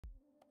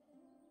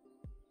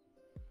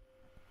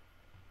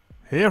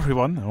Hey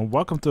everyone, and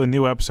welcome to a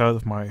new episode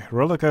of my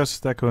Rollercoaster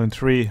Tycoon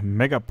 3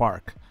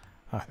 Megapark.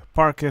 The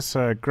park is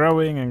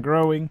growing and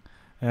growing,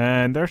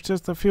 and there's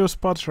just a few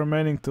spots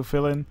remaining to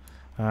fill in.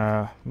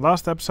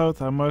 Last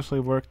episode I mostly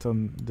worked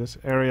on this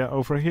area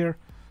over here,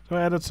 so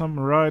I added some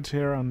rides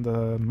here on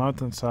the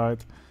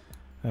mountainside,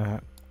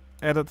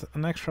 added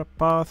an extra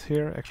path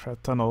here, extra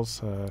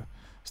tunnels,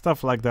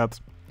 stuff like that.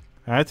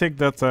 I think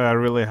that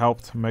really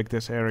helped make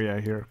this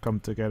area here come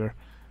together.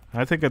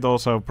 I think it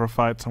also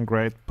provides some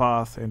great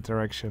path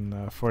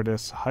interaction for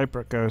this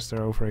hypercoaster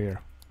over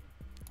here.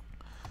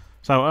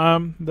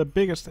 So the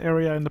biggest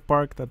area in the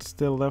park that's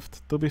still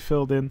left to be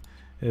filled in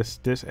is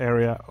this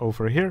area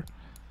over here.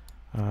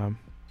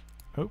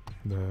 Oh,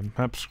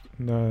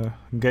 the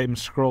game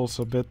scrolls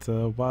a bit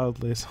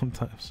wildly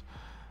sometimes.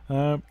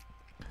 Yeah,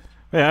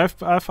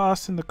 I've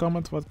asked in the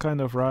comments what kind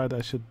of ride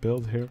I should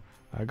build here.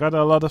 I got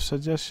a lot of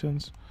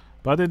suggestions,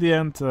 but in the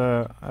end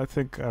I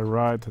think a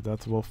ride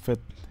that will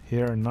fit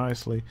here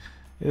nicely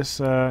is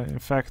in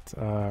fact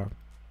a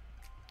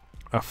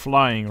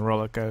flying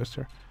roller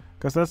coaster,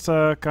 because that's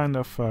a kind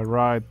of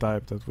ride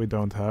type that we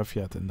don't have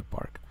yet in the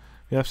park.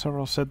 We have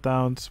several sit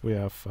downs, we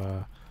have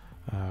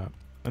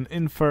an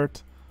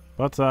invert,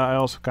 but I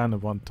also kind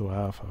of want to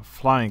have a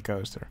flying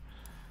coaster.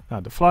 Now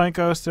the flying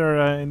coaster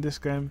in this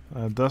game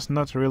does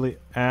not really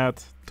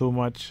add too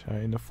much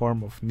in the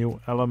form of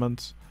new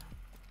elements,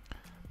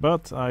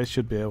 but I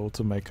should be able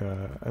to make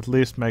at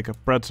least make a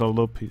pretzel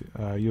loop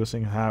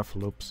using half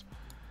loops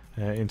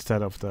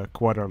instead of the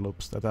quarter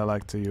loops that I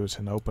like to use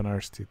in Open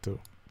RCT2.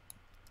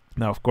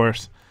 Now, of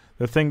course,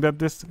 the thing that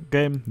this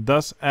game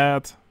does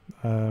add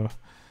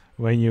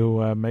when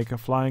you make a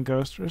flying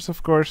coaster is,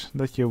 of course,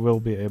 that you will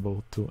be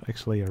able to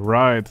actually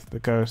ride the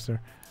coaster,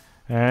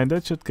 and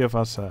that should give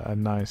us a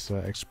nice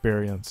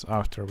experience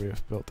after we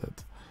have built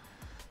it.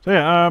 So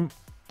yeah,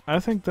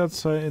 I think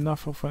that's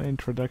enough of an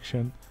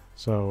introduction.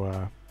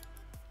 So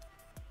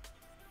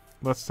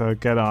let's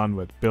get on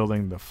with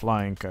building the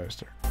flying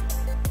coaster.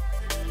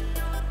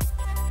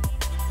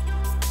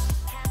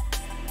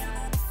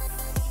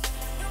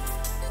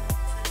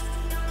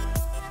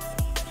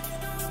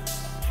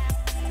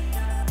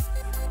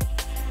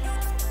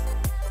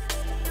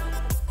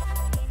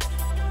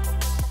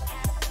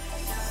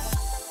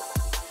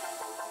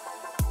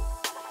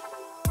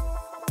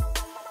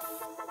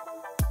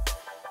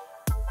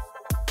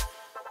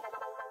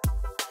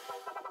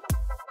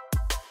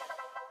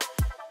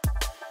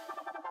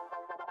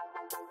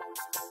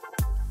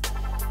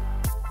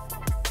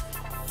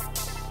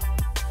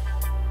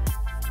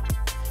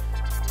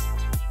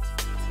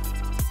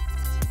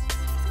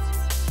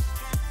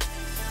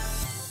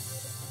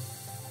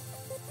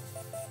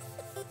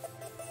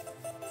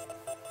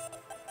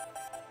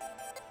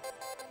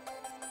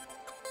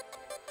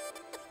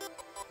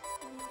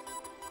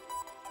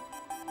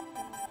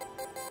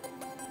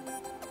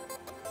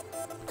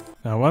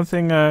 Now, one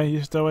thing you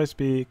should always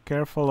be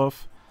careful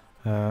of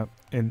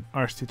in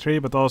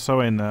RCT3, but also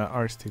in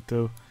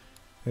RCT2,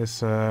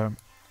 is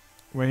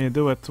when you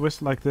do a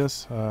twist like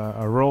this,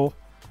 a roll,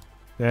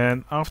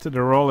 then after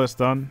the roll is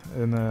done,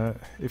 and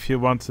if you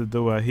want to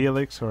do a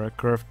helix or a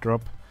curved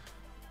drop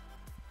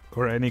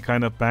or any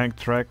kind of bank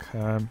track,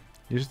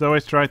 you should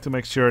always try to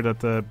make sure that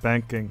the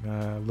banking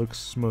looks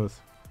smooth.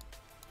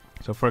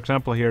 So for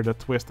example here the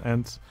twist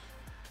ends.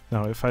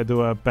 Now if I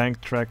do a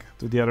bank track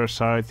to the other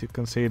side, you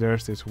can see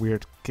there's this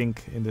weird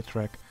kink in the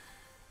track,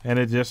 and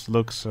it just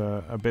looks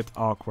a bit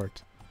awkward.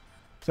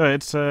 So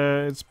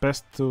it's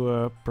best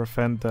to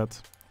prevent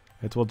that.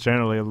 It will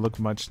generally look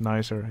much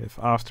nicer if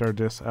after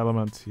this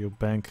element you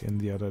bank in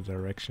the other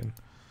direction.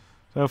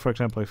 So for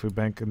example, if we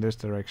bank in this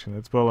direction,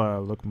 it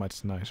will look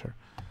much nicer.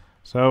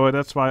 So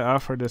that's why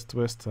after this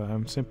twist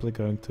I'm simply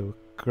going to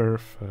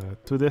curve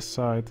to this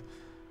side,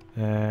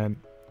 and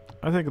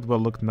I think it will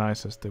look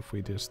nicest if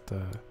we just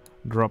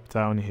drop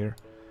down here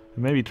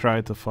and maybe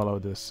try to follow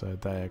this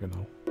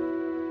diagonal.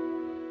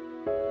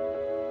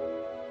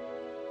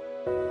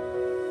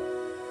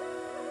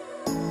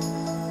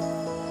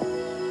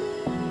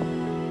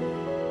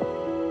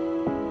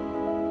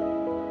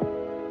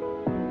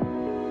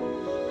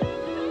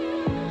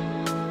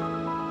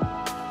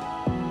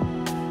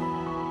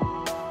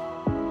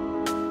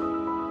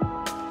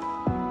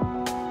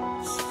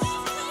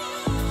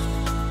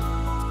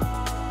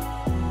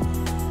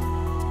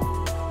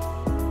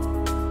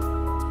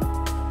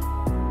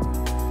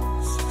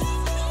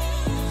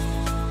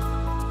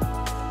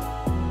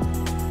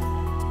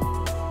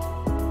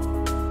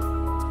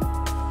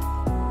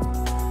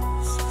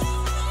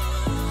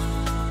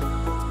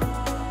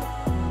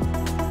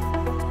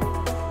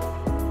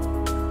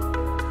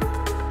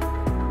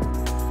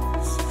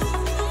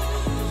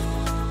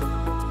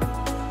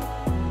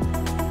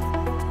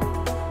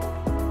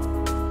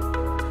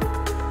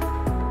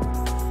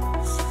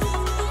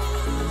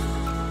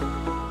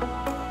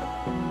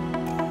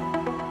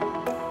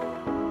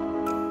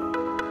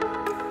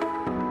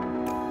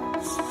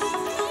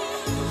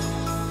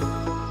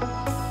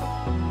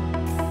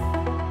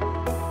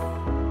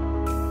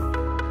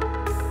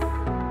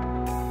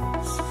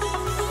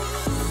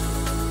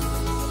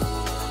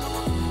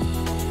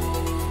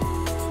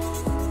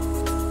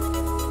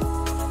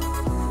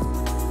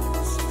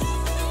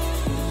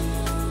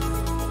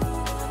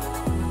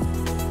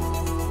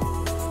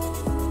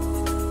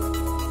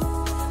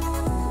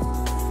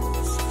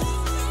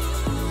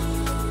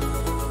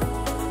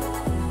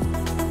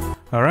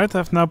 Alright,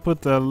 I've now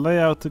put the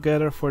layout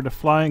together for the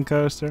flying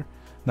coaster.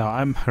 Now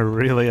I'm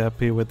really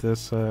happy with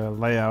this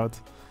layout.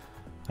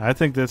 I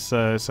think this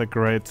is a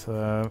great,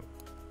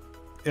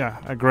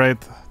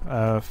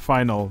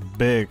 final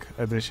big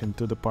addition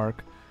to the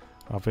park.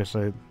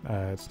 Obviously,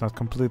 it's not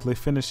completely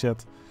finished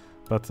yet,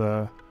 but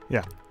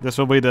yeah, this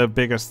will be the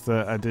biggest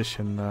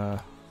addition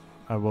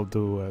I will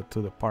do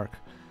to the park.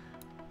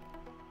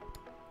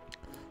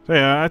 So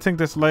yeah, I think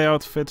this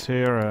layout fits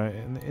here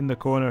in the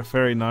corner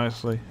very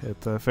nicely. It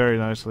very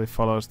nicely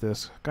follows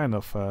this kind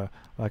of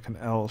like an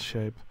L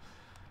shape.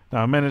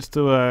 Now I managed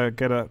to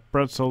get a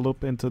pretzel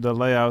loop into the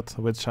layout,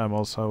 which I'm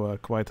also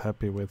quite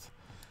happy with.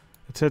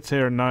 It sits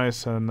here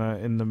nice and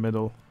in the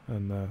middle,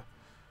 and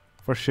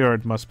for sure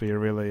it must be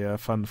really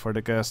fun for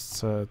the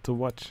guests to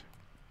watch.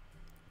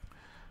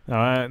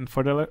 Now, and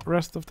for the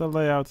rest of the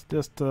layout,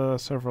 just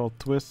several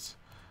twists.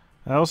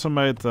 I also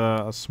made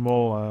a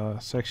small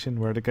section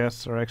where the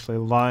guests are actually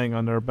lying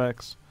on their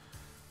backs.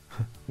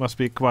 Must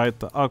be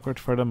quite awkward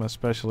for them,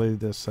 especially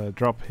this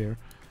drop here.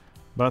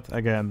 But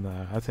again,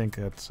 I think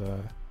it's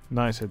a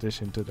nice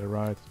addition to the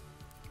ride.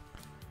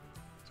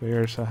 So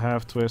here's a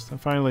half twist,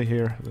 and finally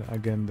here,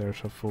 again,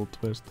 there's a full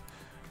twist.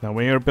 Now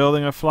when you're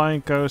building a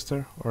flying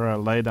coaster or a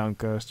laydown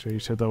coaster, you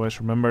should always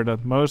remember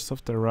that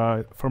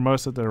for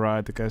most of the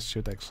ride, the guests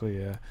should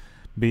actually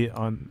be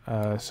on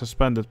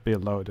suspended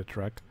below the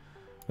track.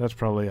 That's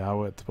probably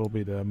how it will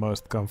be the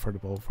most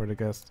comfortable for the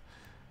guests,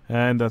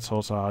 and that's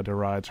also how the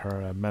rides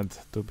are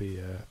meant to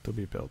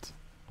be built.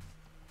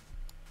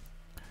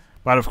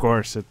 But of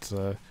course,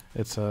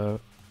 it's a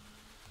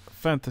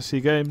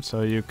fantasy game,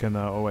 so you can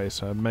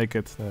always make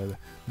it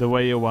the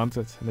way you want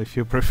it. And if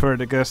you prefer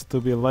the guests to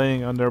be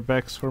laying on their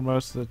backs for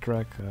most of the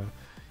track,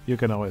 you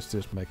can always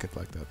just make it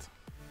like that.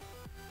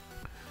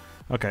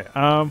 Okay,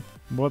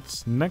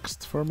 what's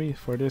next for me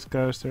for this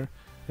coaster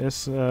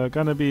is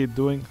gonna be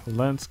doing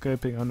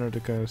landscaping under the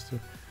coaster.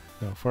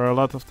 Now, for a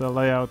lot of the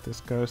layout, this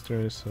coaster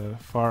is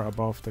far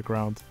above the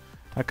ground.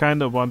 I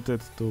kinda want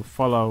it to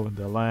follow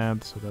the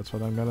land, so that's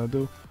what I'm gonna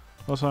do.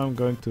 Also, I'm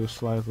going to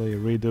slightly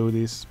redo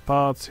these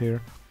paths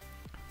here,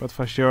 but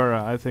for sure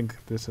I think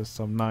this is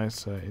some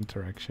nice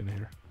interaction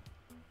here,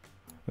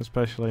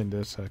 especially in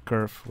this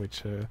curve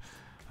which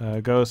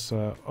goes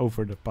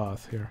over the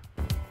path here.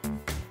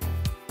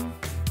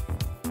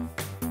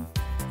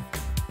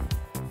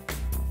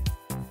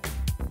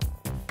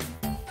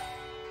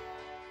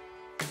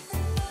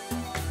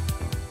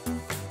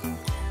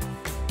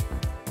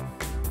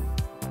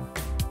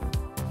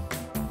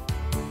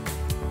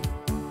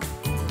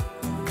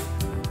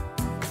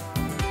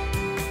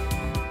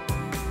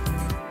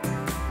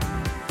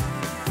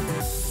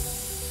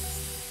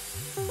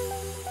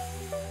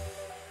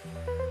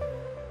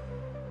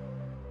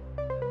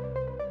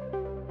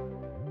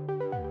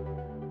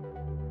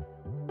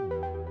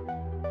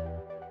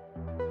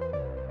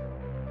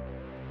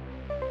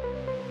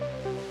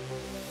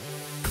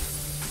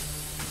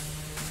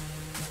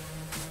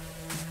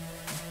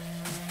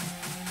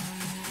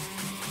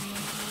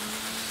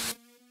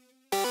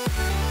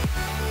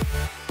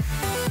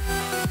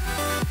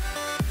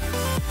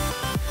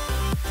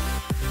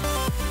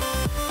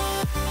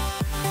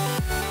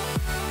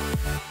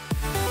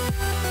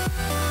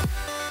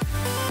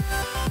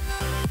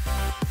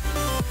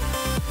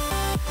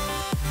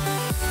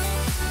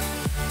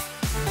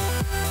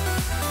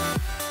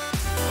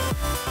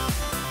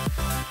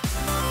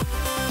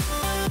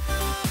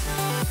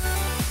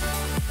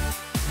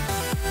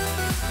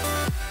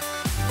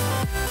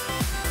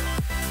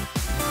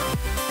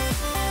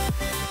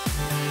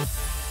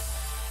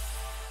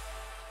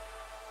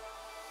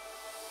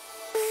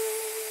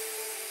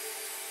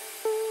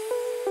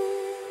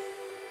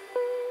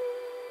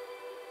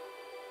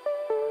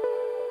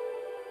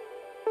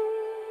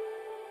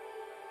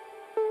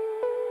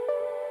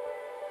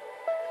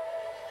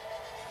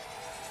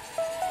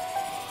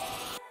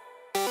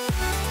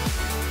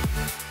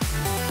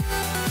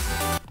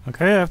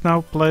 Okay, I've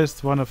now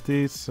placed one of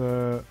these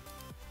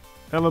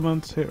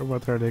elements here.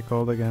 What are they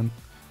called again?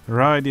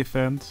 Ride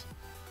events.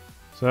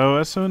 So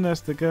as soon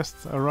as the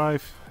guests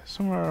arrive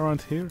somewhere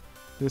around here,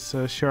 this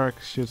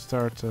shark should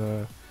start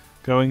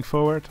going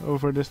forward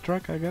over this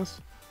track, I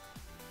guess.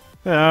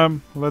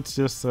 Let's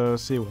just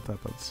see what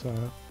happens.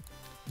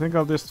 I think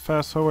I'll just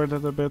fast forward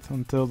it a bit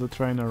until the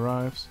train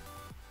arrives.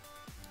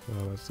 So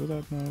let's do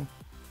that now.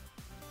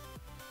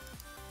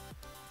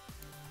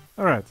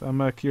 Alright,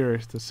 I'm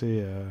curious to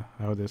see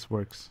how this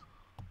works.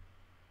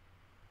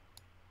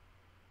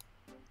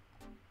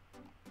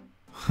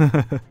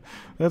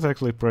 That's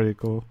actually pretty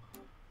cool.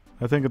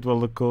 I think it will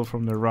look cool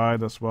from the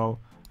ride as well.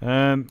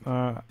 And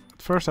at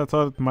first I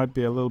thought it might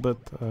be a little bit,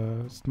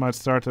 it might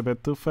start a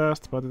bit too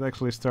fast, but it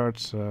actually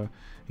starts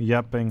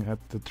yapping at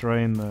the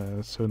train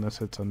as soon as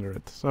it's under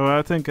it. So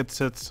I think it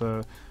sits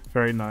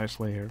very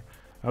nicely here.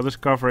 I'll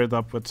just cover it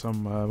up with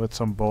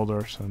some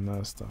boulders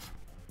and stuff.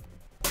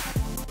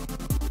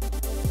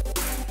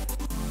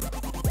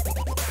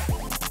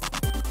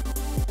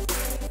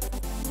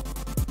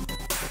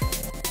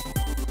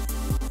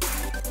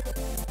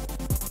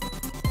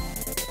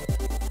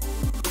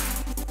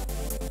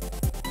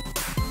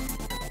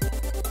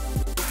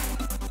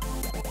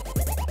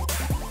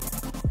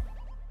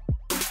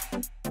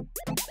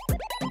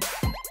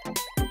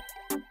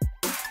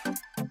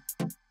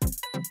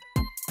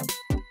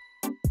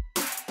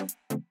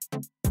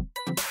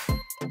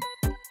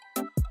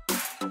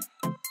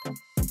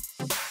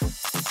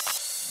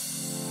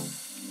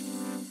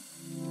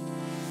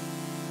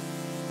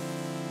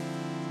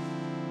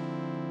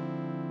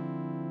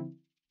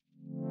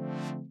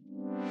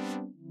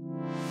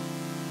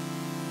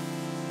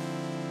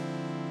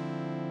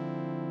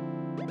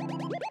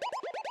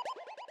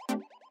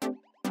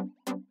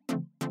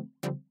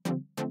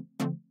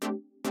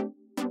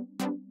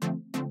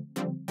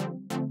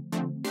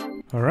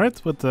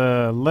 Alright, with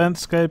the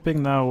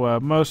landscaping now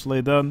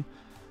mostly done,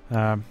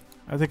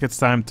 I think it's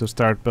time to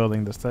start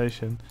building the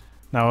station.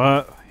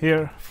 Now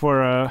here,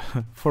 for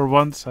for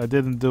once, I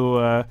didn't do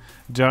a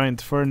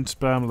giant fern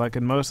spam like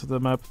in most of the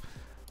map,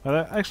 but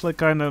I actually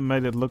kind of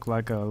made it look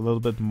like a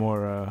little bit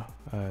more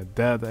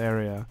dead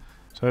area.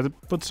 So I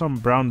put some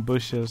brown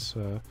bushes,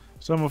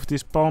 some of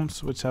these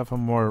palms which have a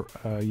more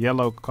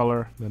yellow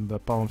color than the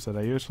palms that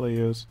I usually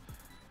use,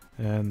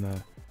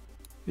 and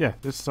yeah,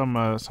 there's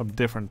some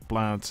different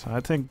plants.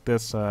 I think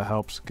this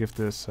helps give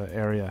this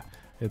area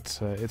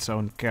its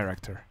own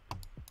character.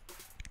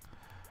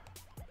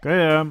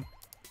 Okay,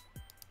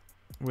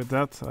 with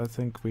that, I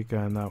think we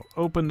can now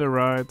open the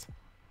ride.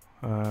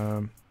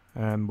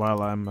 And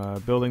while I'm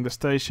building the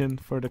station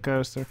for the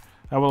coaster,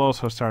 I will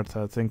also start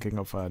thinking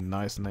of a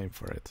nice name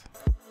for it.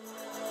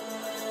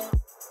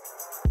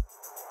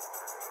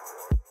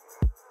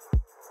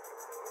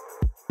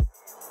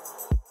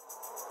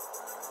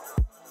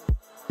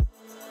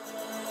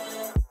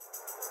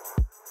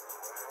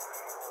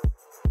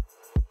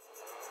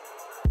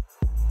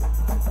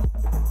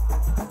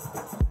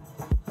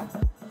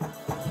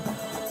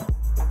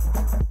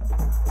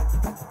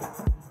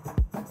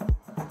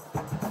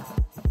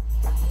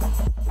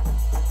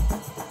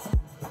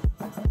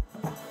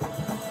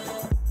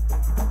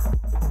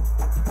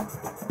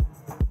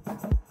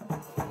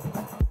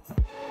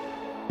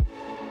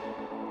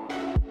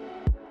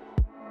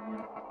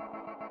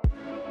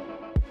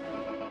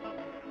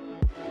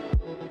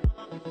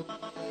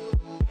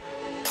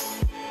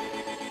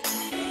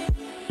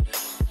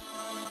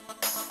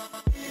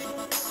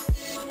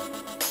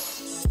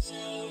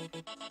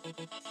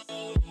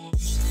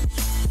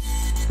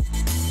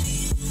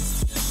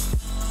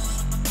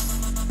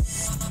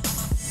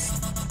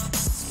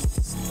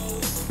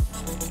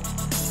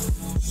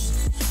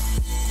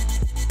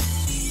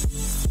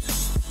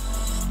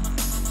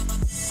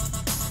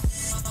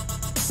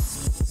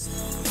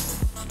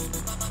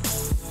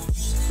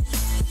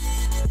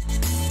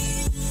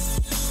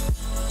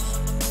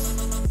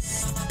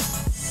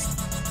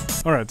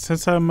 Alright,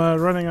 since I'm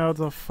running out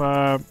of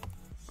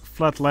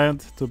flat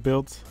land to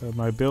build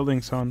my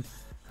buildings on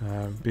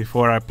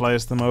before I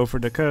place them over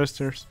the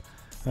coasters,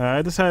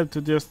 I decided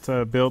to just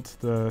build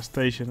the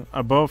station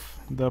above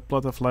the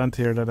plot of land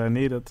here that I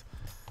needed.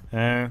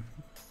 That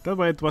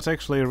way it was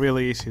actually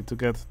really easy to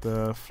get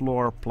the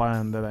floor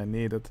plan that I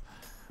needed.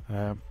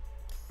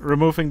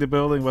 Removing the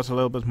building was a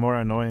little bit more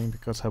annoying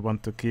because I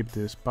want to keep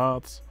these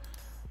paths,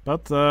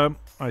 but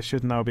I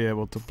should now be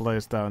able to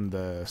place down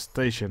the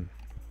station.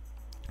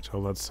 So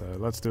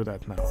let's do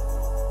that now.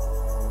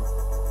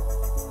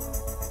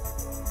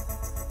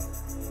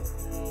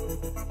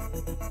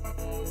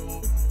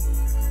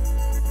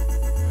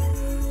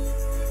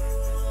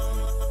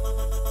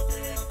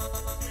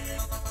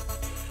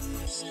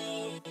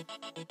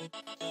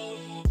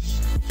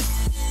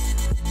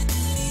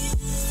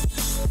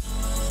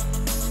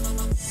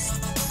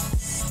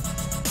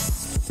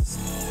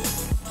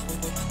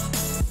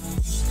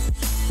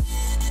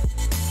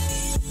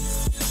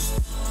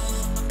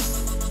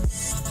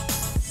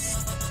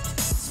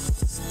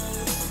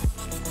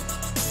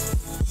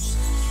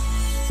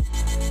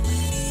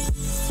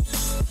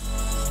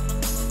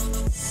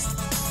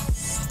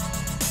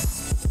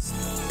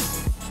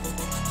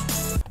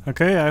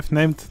 Okay, I've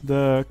named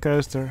the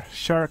coaster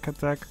Shark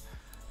Attack,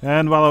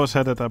 and while I was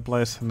at it I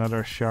placed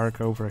another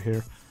shark over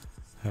here,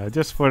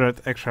 just for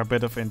that extra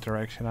bit of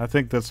interaction. I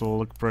think this will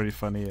look pretty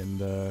funny in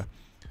the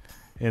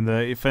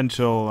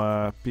eventual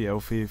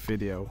POV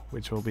video,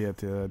 which will be at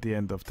the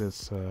end of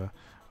this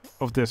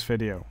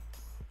video.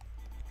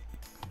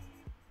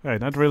 Right,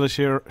 not really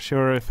sure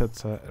if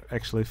it's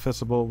actually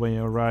visible when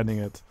you're riding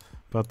it,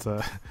 but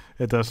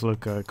it does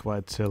look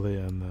quite silly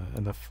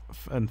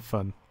and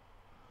fun.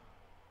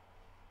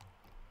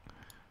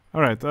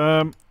 Alright,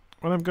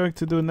 what I'm going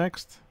to do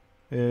next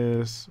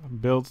is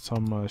build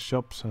some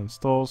shops and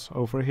stalls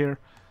over here,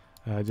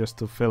 just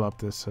to fill up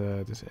this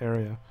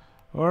area.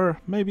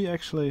 Or maybe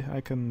actually I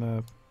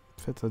can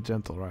fit a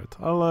gentle ride.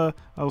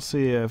 I'll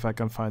see if I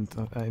can find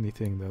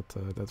anything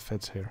that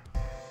fits here.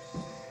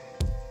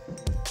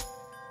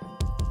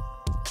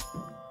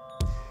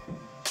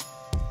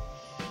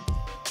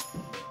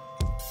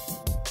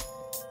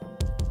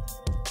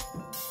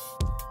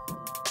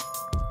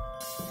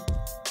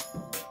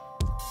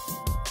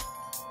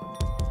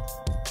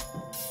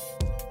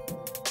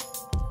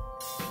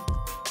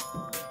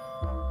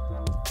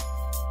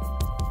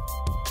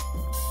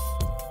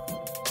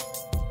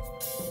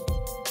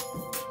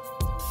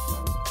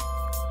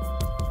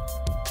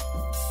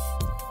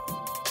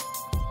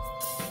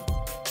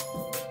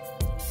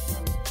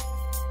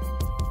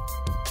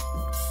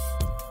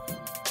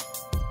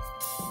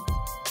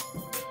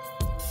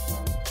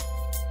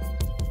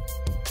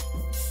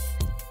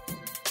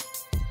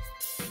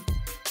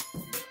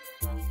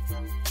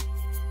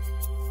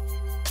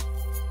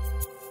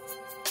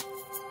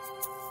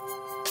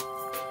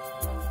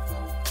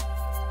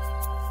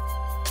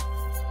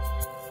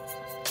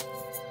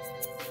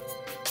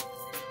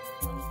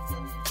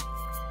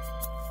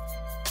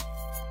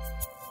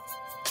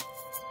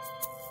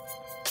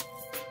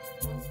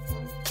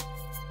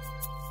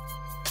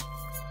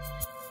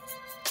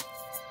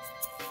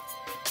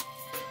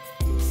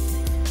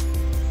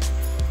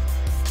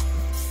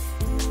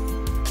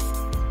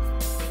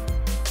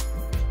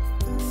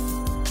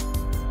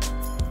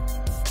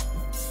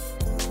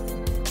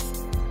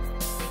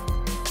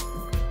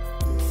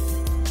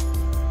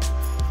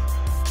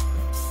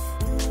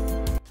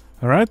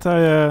 Alright,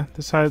 I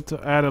decided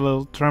to add a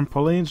little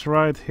trampolines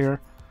right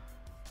here.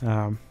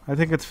 I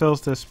think it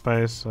fills this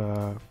space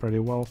pretty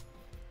well.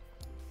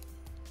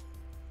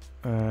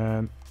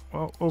 And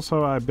well,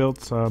 also I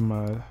built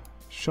some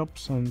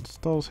shops and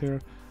stalls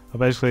here.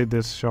 Basically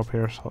this shop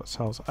here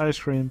sells ice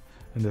cream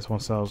and this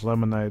one sells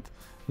lemonade.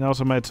 And I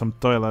also made some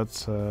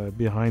toilets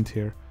behind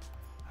here.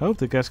 I hope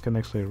the guests can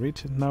actually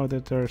reach it now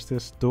that there's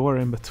this door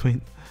in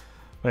between.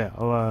 But yeah,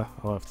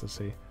 I'll have to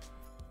see.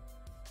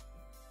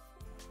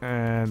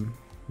 And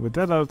with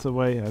that out of the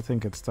way, I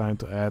think it's time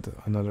to add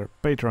another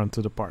patron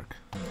to the park.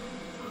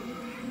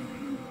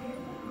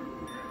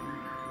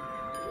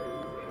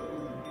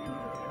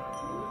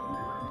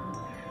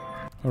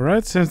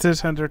 Alright, since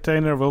this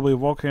entertainer will be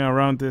walking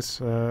around this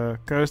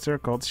coaster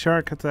called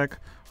Shark Attack,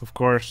 of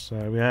course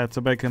we had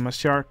to make him a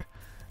shark,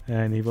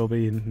 and he will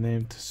be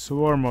named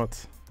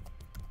Swarmot.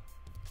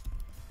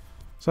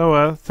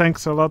 So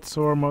thanks a lot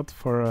Swarmot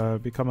for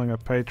becoming a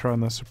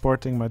patron and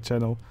supporting my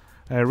channel.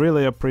 I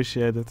really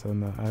appreciate it,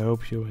 and I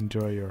hope you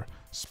enjoy your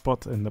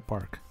spot in the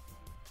park.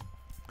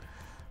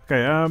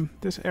 Okay,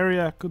 this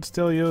area could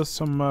still use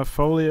some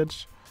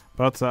foliage,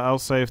 but I'll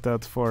save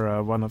that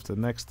for one of the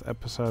next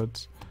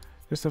episodes.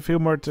 Just a few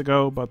more to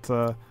go, but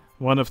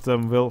one of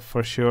them will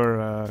for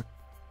sure,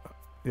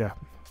 in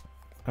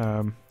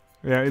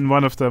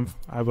one of them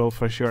I will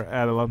for sure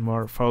add a lot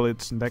more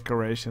foliage and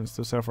decorations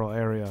to several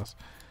areas.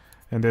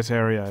 And this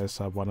area is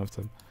one of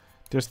them,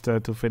 just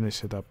to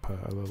finish it up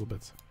a little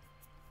bit.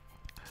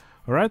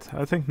 Alright,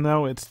 I think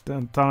now it's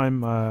then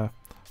time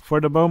for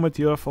the moment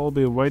you have all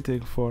been waiting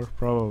for,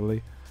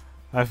 probably.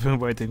 I've been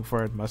waiting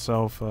for it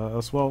myself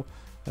as well,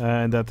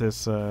 and that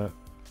is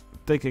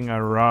taking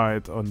a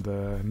ride on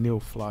the new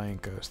flying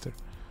coaster.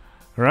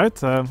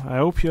 Alright, I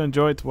hope you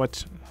enjoyed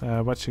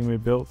watching me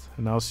build,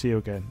 and I'll see you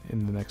again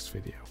in the next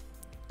video.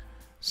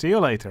 See you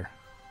later!